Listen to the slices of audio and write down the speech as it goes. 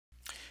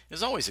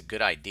It's always a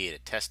good idea to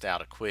test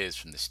out a quiz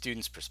from the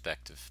student's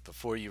perspective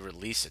before you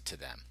release it to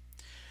them.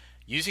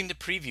 Using the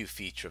preview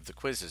feature of the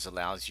quizzes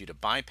allows you to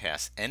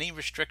bypass any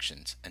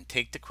restrictions and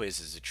take the quiz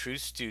as a true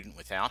student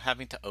without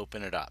having to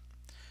open it up.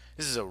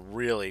 This is a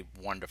really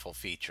wonderful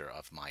feature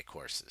of my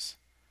courses.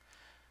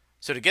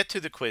 So to get to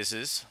the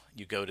quizzes,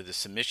 you go to the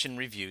Submission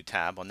Review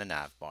tab on the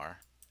navbar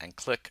and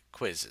click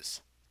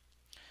Quizzes.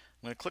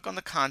 I'm going to click on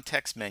the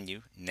context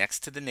menu next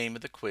to the name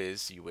of the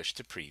quiz you wish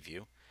to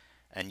preview,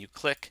 and you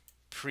click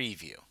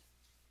Preview.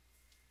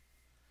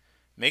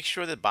 Make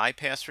sure that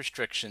Bypass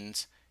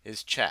Restrictions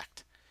is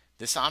checked.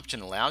 This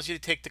option allows you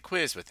to take the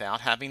quiz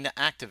without having to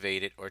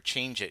activate it or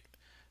change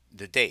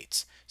the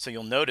dates. So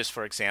you'll notice,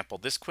 for example,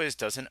 this quiz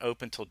doesn't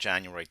open till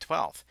January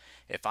 12th.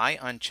 If I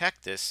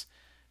uncheck this,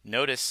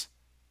 notice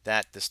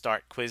that the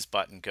Start Quiz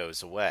button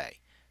goes away.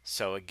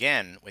 So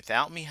again,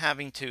 without me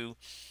having to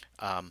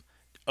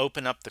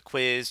open up the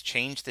quiz,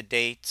 change the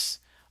dates,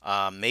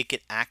 make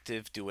it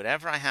active, do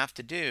whatever I have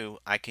to do,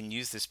 I can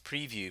use this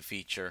preview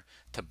feature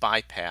to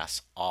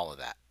bypass all of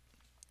that.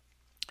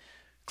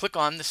 Click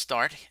on the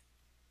Start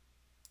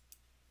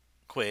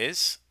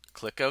Quiz,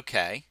 click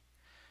OK,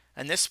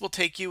 and this will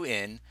take you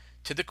in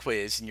to the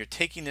quiz, and you're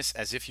taking this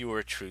as if you were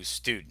a true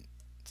student.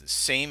 It's the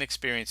same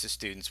experience as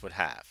students would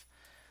have.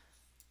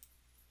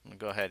 I'm going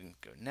to go ahead and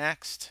go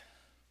next.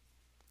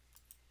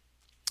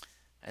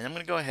 And I'm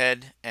going to go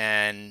ahead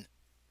and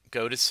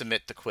go to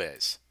submit the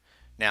quiz.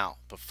 Now,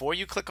 before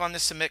you click on the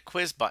Submit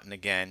Quiz button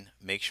again,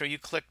 make sure you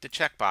click the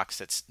checkbox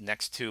that's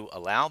next to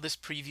Allow this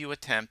preview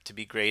attempt to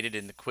be graded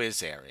in the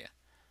quiz area.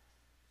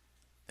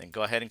 Then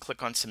go ahead and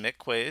click on Submit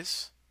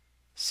Quiz.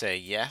 Say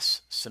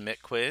Yes,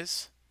 Submit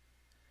Quiz.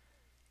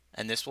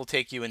 And this will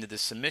take you into the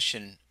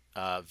submission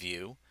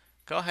view.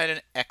 Go ahead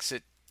and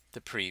exit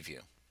the preview.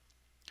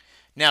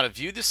 Now, to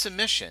view the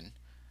submission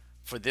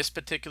for this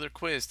particular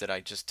quiz that I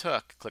just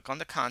took, click on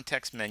the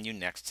context menu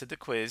next to the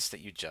quiz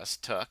that you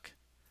just took.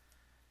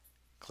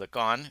 Click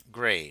on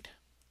Grade.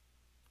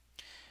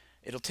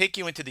 It'll take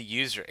you into the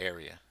user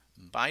area.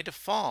 By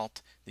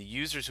default, the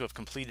users who have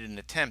completed an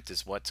attempt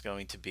is what's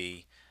going to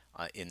be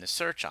in the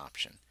search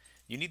option.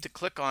 You need to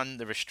click on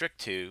the Restrict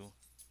To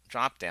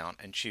drop down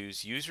and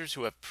choose Users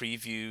who have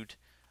previewed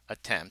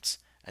attempts,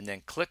 and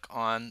then click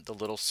on the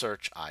little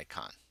search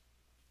icon.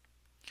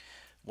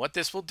 What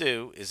this will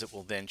do is it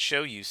will then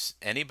show you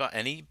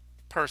any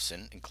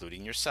person,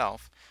 including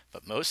yourself,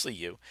 but mostly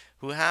you,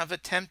 who have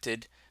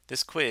attempted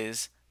this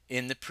quiz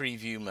in the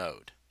preview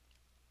mode.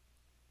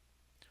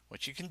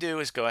 What you can do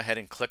is go ahead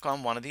and click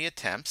on one of the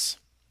attempts,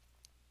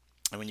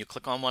 and when you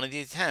click on one of the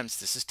attempts,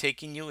 this is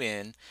taking you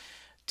in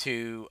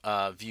to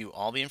view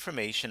all the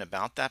information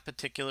about that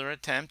particular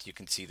attempt. You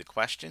can see the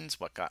questions,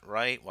 what got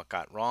right, what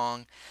got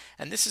wrong,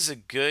 and this is a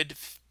good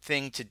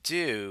thing to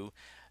do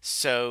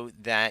so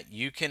that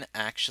you can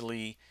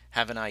actually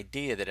have an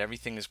idea that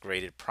everything is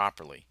graded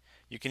properly.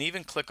 You can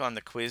even click on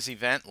the quiz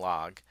event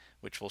log,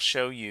 which will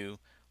show you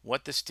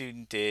what the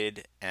student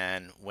did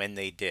and when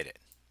they did it.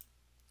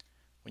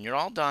 When you're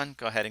all done,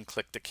 go ahead and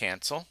click the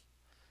Cancel,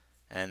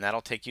 and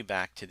that'll take you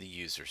back to the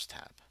Users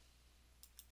tab.